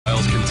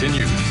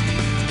continues.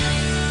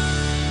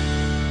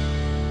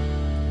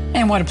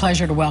 And what a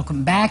pleasure to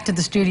welcome back to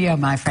the studio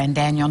my friend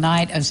Daniel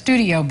Knight of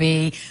Studio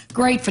B.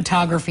 Great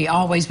photography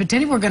always, but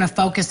today we're going to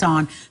focus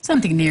on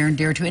something near and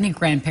dear to any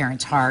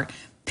grandparent's heart.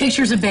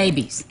 Pictures of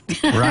babies.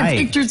 Right.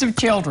 Pictures of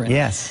children.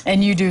 Yes.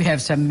 And you do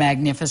have some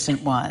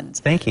magnificent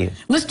ones. Thank you.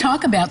 Let's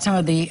talk about some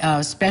of the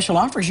special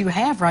offers you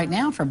have right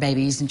now for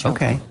babies and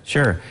children. Okay,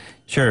 sure.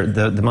 Sure.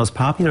 The most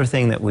popular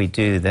thing that we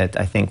do that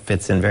I think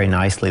fits in very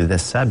nicely with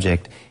this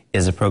subject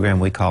is a program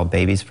we call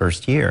Baby's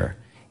First Year.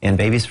 And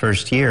Baby's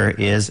First Year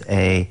is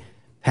a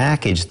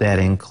package that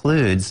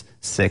includes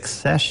 6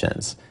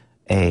 sessions.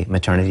 A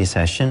maternity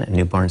session, a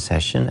newborn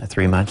session, a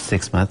 3-month,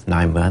 6-month,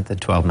 9-month, and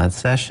 12-month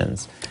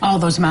sessions. All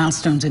those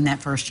milestones in that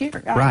first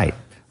year. Right,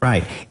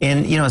 right.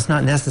 And, you know, it's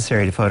not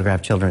necessary to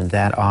photograph children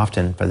that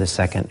often for the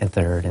 2nd and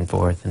 3rd and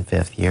 4th and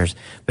 5th years.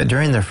 But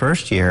during their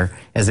first year,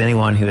 as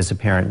anyone who is a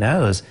parent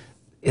knows,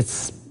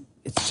 it's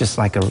just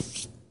like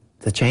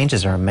the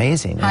changes are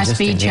amazing.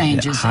 High-speed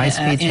changes.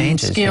 High-speed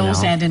changes. In skills,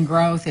 you know? and in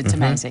growth, it's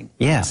amazing.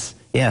 Yes,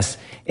 yes.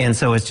 And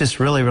so it's just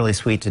really, really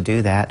sweet to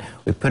do that.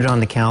 We put it on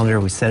the calendar.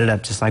 We set it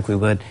up just like we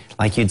would,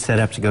 like you'd set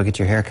up to go get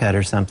your hair cut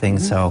or something.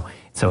 So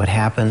it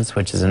happens,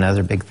 which is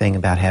another big thing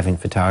about having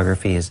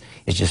photography is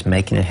just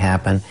making it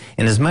happen.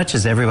 And as much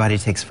as everybody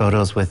takes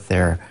photos with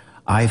their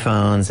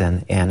iPhones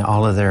and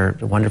all of their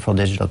wonderful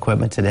digital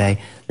equipment today,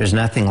 there's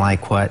nothing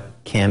like what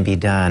can be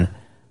done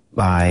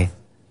by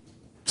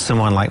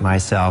someone like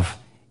myself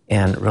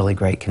in really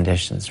great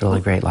conditions, really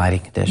great lighting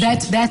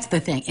conditions. That's the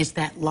thing. It's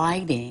that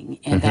lighting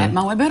and that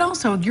moment, but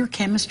also your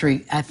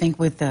chemistry, I think,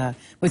 with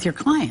your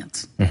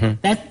clients.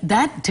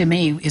 That to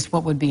me is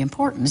what would be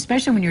important,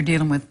 especially when you're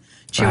dealing with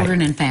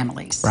children and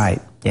families.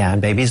 Right. Yeah,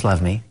 and babies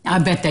love me. I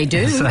bet they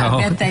do.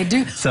 I bet they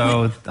do.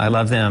 So I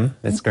love them.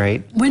 It's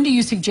great. When do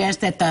you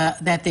suggest that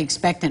the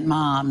expectant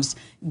moms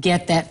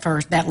get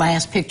that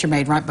last picture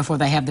made right before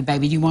they have the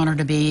baby? Do you want her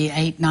to be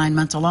 8, 9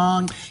 months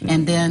along,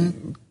 and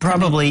then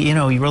probably, you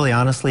know, really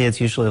honestly, it's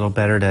usually a little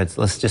better to,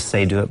 let's just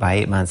say, do it by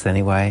 8 months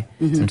anyway.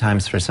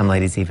 Sometimes for some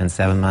ladies even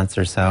 7 months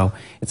or so.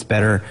 It's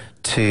better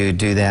to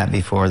do that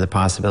before the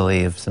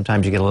possibility of,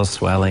 sometimes you get a little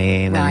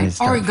swelling. Right.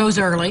 And Or it goes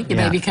early. The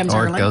baby comes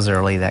early. Or it goes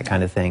early, that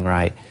kind of thing,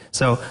 right.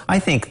 So I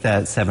think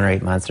that 7 or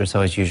 8 months or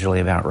so is usually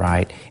about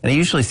right. And I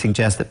usually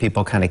suggest that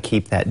people kind of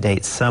keep that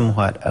date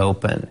somewhat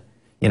open.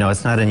 You know,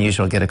 it's not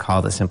unusual to get a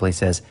call that simply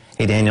says,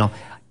 hey, Daniel,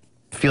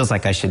 feels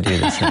like I should do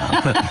this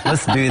now.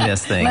 Let's do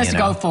this thing. Let's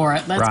go for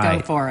it. Let's go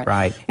for it.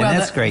 Right. And well,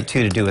 that's great,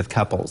 too, to do with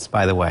couples,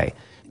 by the way.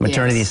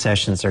 Maternity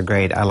sessions are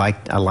great. I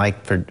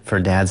like for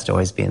dads to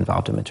always be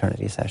involved in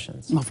maternity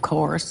sessions. Of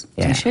course.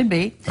 Yeah. You should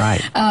be.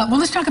 Right. Well,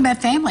 let's talk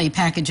about family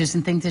packages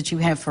and things that you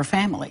have for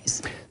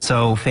families.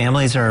 So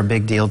families are a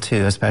big deal,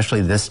 too,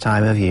 especially this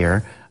time of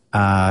year.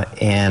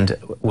 And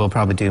we'll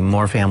probably do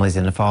more families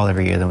in the fall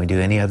every year than we do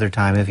any other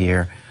time of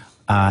year.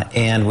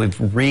 And we've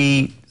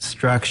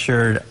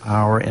restructured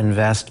our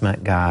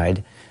investment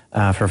guide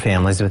for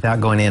families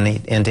without going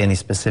into any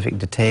specific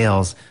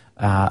details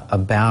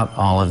about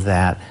all of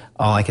that.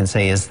 All I can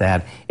say is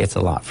that it's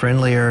a lot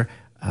friendlier.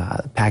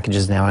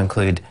 Packages now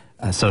include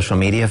social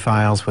media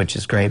files, which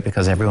is great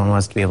because everyone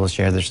wants to be able to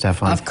share their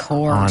stuff on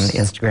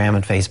Instagram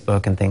and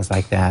Facebook and things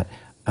like that.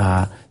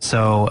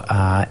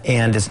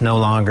 And it's no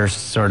longer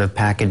sort of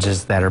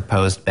packages that are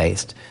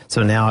post-based.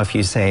 So now if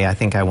you say, I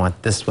think I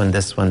want this one,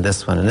 this one,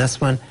 this one, and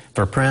this one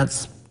for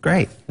prints,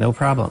 great, no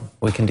problem.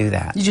 We can do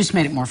that. You just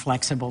made it more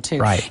flexible, too.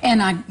 Right.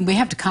 And we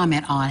have to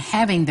comment on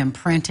having them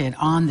printed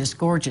on this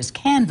gorgeous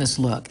canvas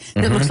look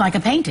that looks like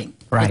a painting.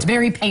 Right. It's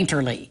very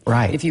painterly,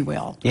 if you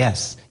will.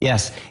 Yes,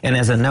 yes. And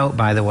as a note,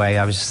 by the way,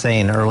 I was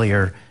saying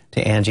earlier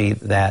to Angie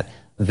that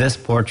this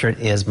portrait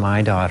is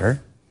my daughter,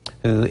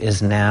 who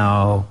is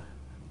now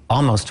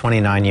almost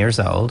 29 years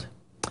old,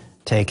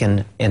 taken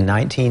in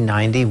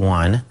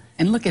 1991.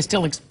 And look, it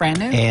still looks brand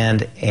new.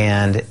 And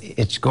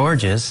it's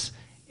gorgeous.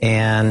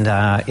 And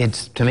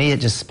to me,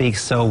 it just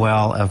speaks so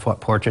well of what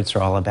portraits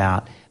are all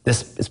about.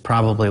 This is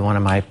probably one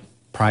of my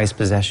prized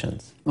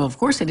possessions. Well, of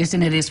course it is,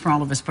 and it is for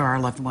all of us, for our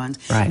loved ones.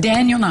 Right.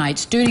 Daniel Knight,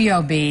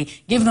 Studio B.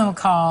 Give them a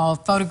call.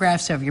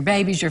 Photographs of your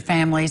babies, your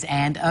families,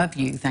 and of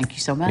you. Thank you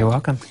so much. You're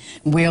welcome.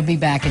 We'll be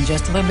back in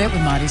just a little bit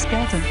with Marty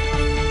Skelton.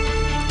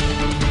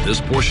 This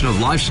portion of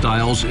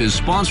Lifestyles is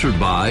sponsored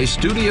by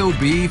Studio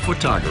B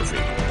Photography.